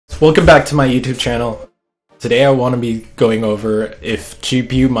Welcome back to my YouTube channel. Today I want to be going over if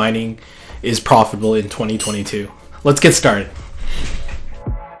GPU mining is profitable in 2022. Let's get started.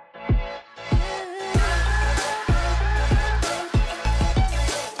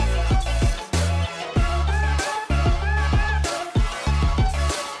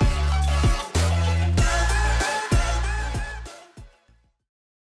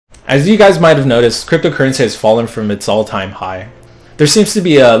 As you guys might have noticed, cryptocurrency has fallen from its all-time high. There seems to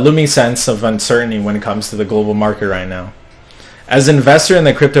be a looming sense of uncertainty when it comes to the global market right now. As an investor in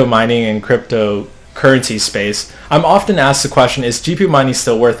the crypto mining and cryptocurrency space, I'm often asked the question, is GPU mining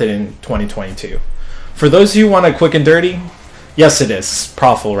still worth it in 2022? For those of you who want it quick and dirty, yes it is. It's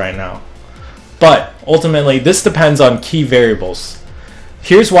profitable right now. But ultimately, this depends on key variables.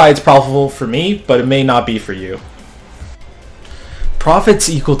 Here's why it's profitable for me, but it may not be for you. Profits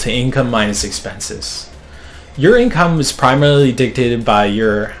equal to income minus expenses. Your income is primarily dictated by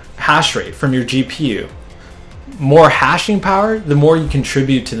your hash rate from your GPU. More hashing power, the more you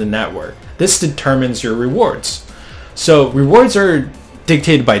contribute to the network. This determines your rewards. So rewards are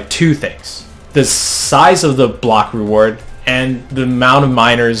dictated by two things: the size of the block reward and the amount of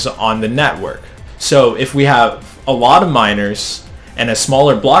miners on the network. So if we have a lot of miners and a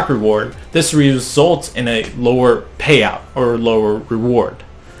smaller block reward, this results in a lower payout or lower reward.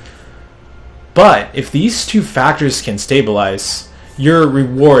 But if these two factors can stabilize, your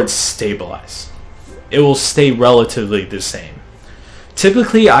rewards stabilize. It will stay relatively the same.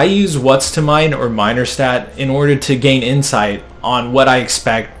 Typically, I use whatstomine or minerstat in order to gain insight on what I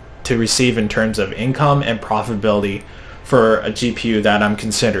expect to receive in terms of income and profitability for a GPU that I'm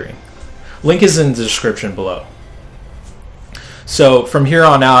considering. Link is in the description below. So from here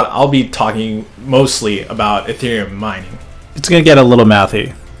on out, I'll be talking mostly about Ethereum mining. It's going to get a little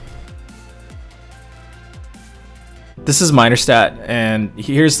mathy. This is minerstat, and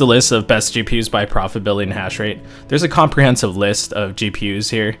here's the list of best GPUs by profitability and hash rate. There's a comprehensive list of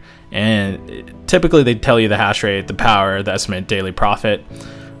GPUs here, and typically they tell you the hash rate, the power, the estimated daily profit.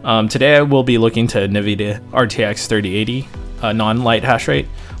 Today I will be looking to NVIDIA RTX 3080 non-light hash rate.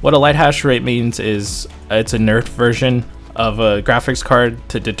 What a light hash rate means is it's a nerfed version of a graphics card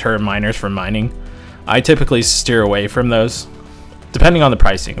to deter miners from mining. I typically steer away from those, depending on the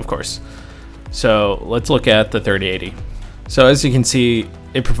pricing, of course. So let's look at the 3080. So as you can see,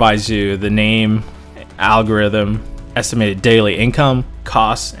 it provides you the name, algorithm, estimated daily income,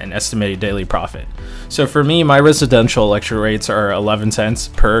 costs, and estimated daily profit. So for me, my residential electric rates are 11 cents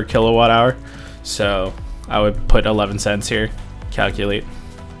per kilowatt hour. So I would put 11 cents here, calculate.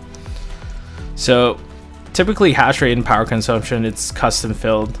 So typically hash rate and power consumption, it's custom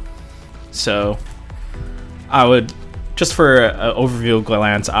filled. So I would, just for an overview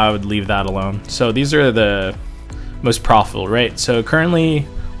glance, I would leave that alone. So these are the most profitable, right? So currently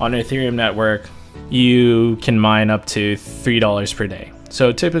on Ethereum network, you can mine up to $3 per day.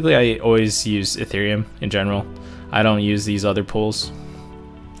 So typically I always use Ethereum in general. I don't use these other pools.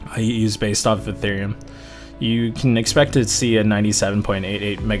 I use based off of Ethereum. You can expect to see a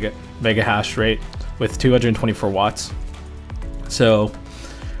 97.88 mega hash rate with 224 watts. So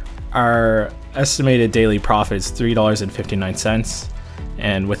our estimated daily profit is $3.59,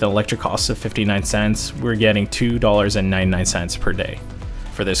 and with an electric cost of 59 cents, we're getting $2.99 per day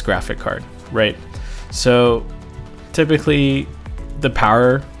for this graphic card, right? So typically the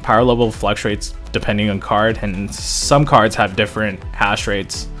power level fluctuates depending on card, and some cards have different hash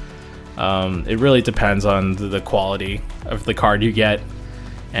rates. It really depends on the quality of the card you get,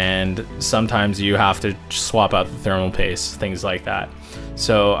 and sometimes you have to swap out the thermal paste, things like that.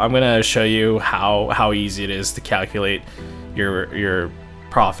 So I'm going to show you how easy it is to calculate your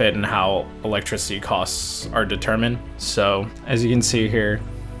profit and how electricity costs are determined. So as you can see here,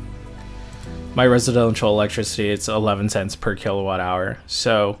 my residential electricity, it's 11 cents per kilowatt hour.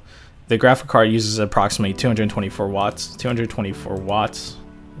 So the graphic card uses approximately 224 watts. 224 watts,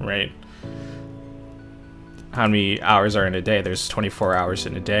 right? How many hours are in a day? There's 24 hours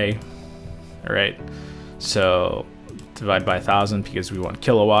in a day. All right, so divide by 1,000 because we want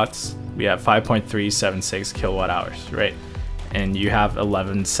kilowatts. We have 5.376 kilowatt hours, right? And you have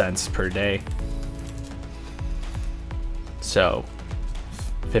 11 cents per day. So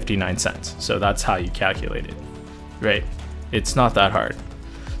 59 cents. So that's how you calculate it, right? It's not that hard.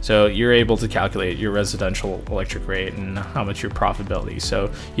 So you're able to calculate your residential electric rate and how much your profitability.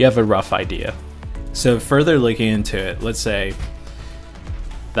 So you have a rough idea. So further looking into it, let's say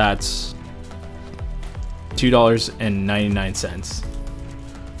that's $2.99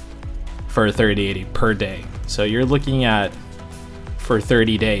 for 3080 per day. So you're looking at, for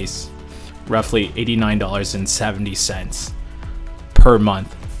 30 days, roughly $89.70 per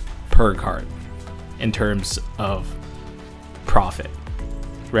month per card in terms of profit,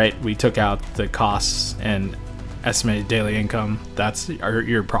 right? We took out the costs and estimated daily income. That's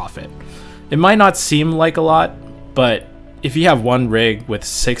your profit. It might not seem like a lot, but if you have one rig with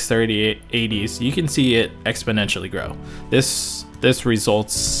 63080s, you can see it exponentially grow. This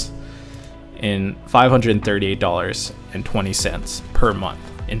results in $538.20 per month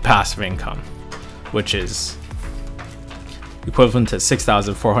in passive income, which is equivalent to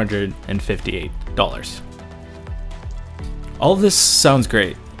 $6,458. All of this sounds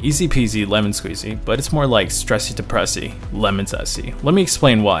great, easy peasy lemon squeezy, but it's more like stressy depressy lemon zesty. Let me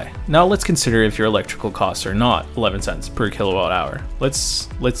explain why. Now let's consider if your electrical costs are not 11 cents per kilowatt hour. Let's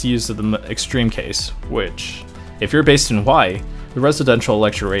use the extreme case, which if you're based in Hawaii, the residential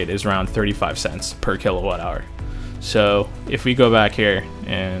electric rate is around 35 cents per kilowatt hour. So if we go back here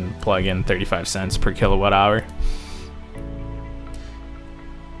and plug in 35 cents per kilowatt hour,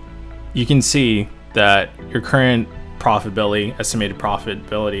 you can see that your current profitability, estimated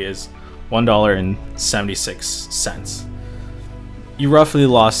profitability, is $1.76. You roughly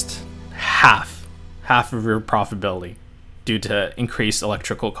lost half of your profitability due to increased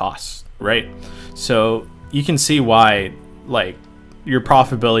electrical costs, right? So you can see why, like, your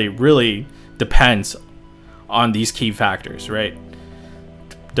profitability really depends on these key factors, right?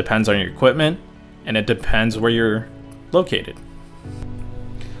 Depends on your equipment, and it depends where you're located.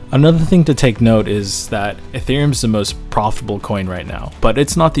 Another thing to take note is that Ethereum is the most profitable coin right now, but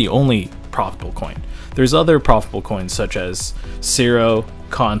it's not the only profitable coin. There's other profitable coins such as Zero,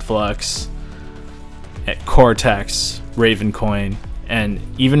 Conflux, Cortex, Ravencoin, and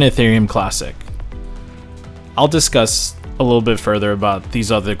even Ethereum Classic. I'll discuss a little bit further about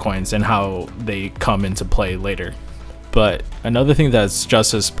these other coins and how they come into play later. But another thing that's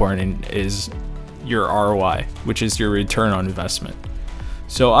just as important is your ROI, which is your return on investment.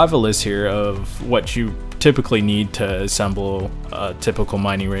 So I have a list here of what you typically need to assemble a typical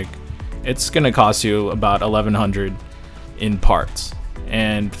mining rig. It's going to cost you about $1,100 in parts.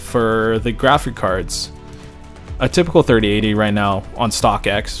 And for the graphic cards, a typical 3080 right now on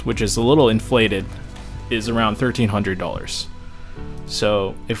StockX, which is a little inflated, is around $1,300.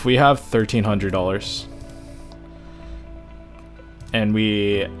 So if we have $1,300 and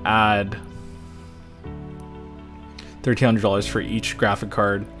we add $1,300 for each graphic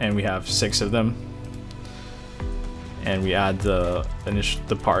card, and we have 6 of them, and we add the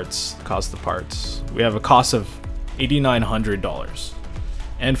parts, cost of the parts, we have a cost of $8,900.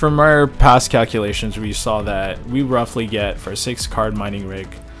 And from our past calculations, we saw that we roughly get, for a 6-card mining rig,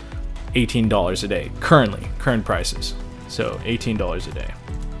 $18 a day, current prices. So $18 a day.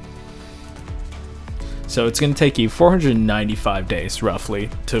 So it's going to take you 495 days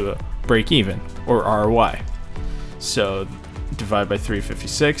roughly to break even, or ROI. So divide by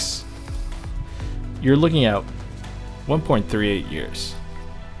 356, you're looking at 1.38 years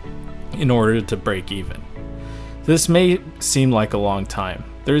in order to break even. This may seem like a long time.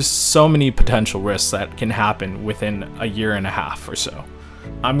 There's so many potential risks that can happen within a year and a half or so.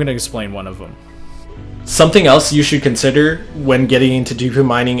 I'm going to explain one of them. Something else you should consider when getting into GPU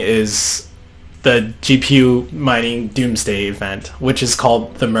mining is the GPU mining doomsday event, which is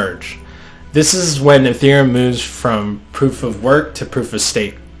called the merge. This is when Ethereum moves from proof of work to proof of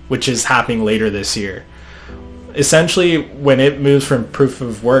stake, which is happening later this year. Essentially, when it moves from proof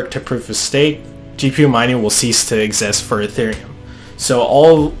of work to proof of stake, GPU mining will cease to exist for Ethereum. So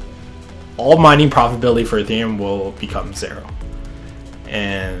all mining profitability for Ethereum will become 0.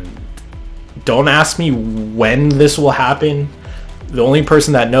 And don't ask me when this will happen. The only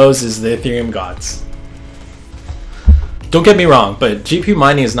person that knows is the Ethereum gods. Don't get me wrong, but GPU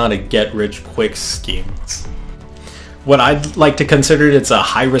mining is not a get-rich-quick scheme. What I'd like to consider it, it's a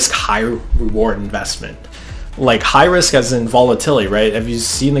high-risk, high-reward investment. Like high-risk as in volatility, right? Have you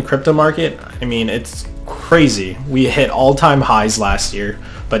seen the crypto market? I mean, it's crazy. We hit all-time highs last year,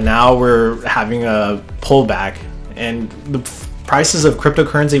 but now we're having a pullback, and the prices of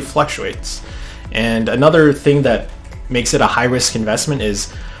cryptocurrency fluctuates. And another thing that makes it a high-risk investment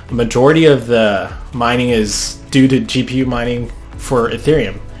is the majority of the mining is due to GPU mining for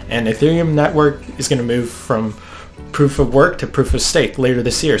Ethereum, and Ethereum network is going to move from proof of work to proof of stake later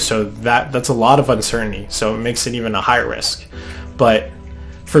this year. So that's a lot of uncertainty. So it makes it even a higher risk. But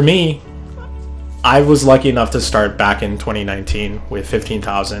for me, I was lucky enough to start back in 2019 with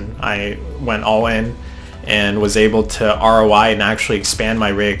 15,000. I went all in and was able to ROI and actually expand my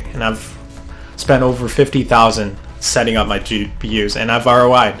rig. And I've spent over 50,000 setting up my GPUs, and I've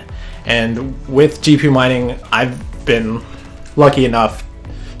ROI'd. And with GPU mining, I've been lucky enough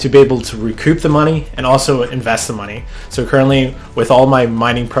to be able to recoup the money and also invest the money. So currently, with all my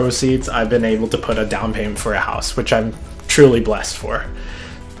mining proceeds, I've been able to put a down payment for a house, which I'm truly blessed for.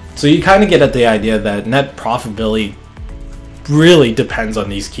 So you kind of get at the idea that net profitability really depends on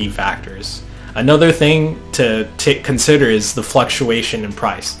these key factors. Another thing to consider is the fluctuation in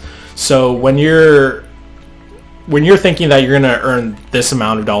price. So when you're thinking that you're going to earn this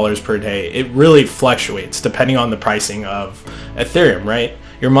amount of dollars per day, it really fluctuates depending on the pricing of Ethereum, right?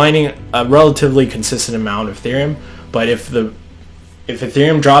 You're mining a relatively consistent amount of Ethereum, but if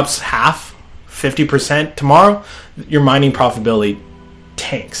Ethereum drops half, 50% tomorrow, your mining profitability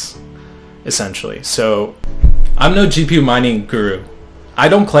tanks, essentially. So I'm no GPU mining guru. I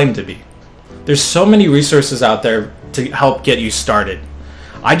don't claim to be. There's so many resources out there to help get you started.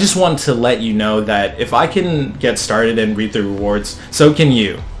 I just want to let you know that if I can get started and reap the rewards, so can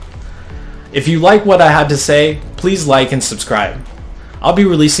you. If you like what I had to say, please like and subscribe. I'll be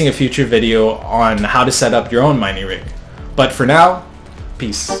releasing a future video on how to set up your own mining rig. But for now,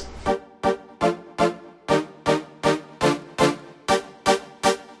 peace.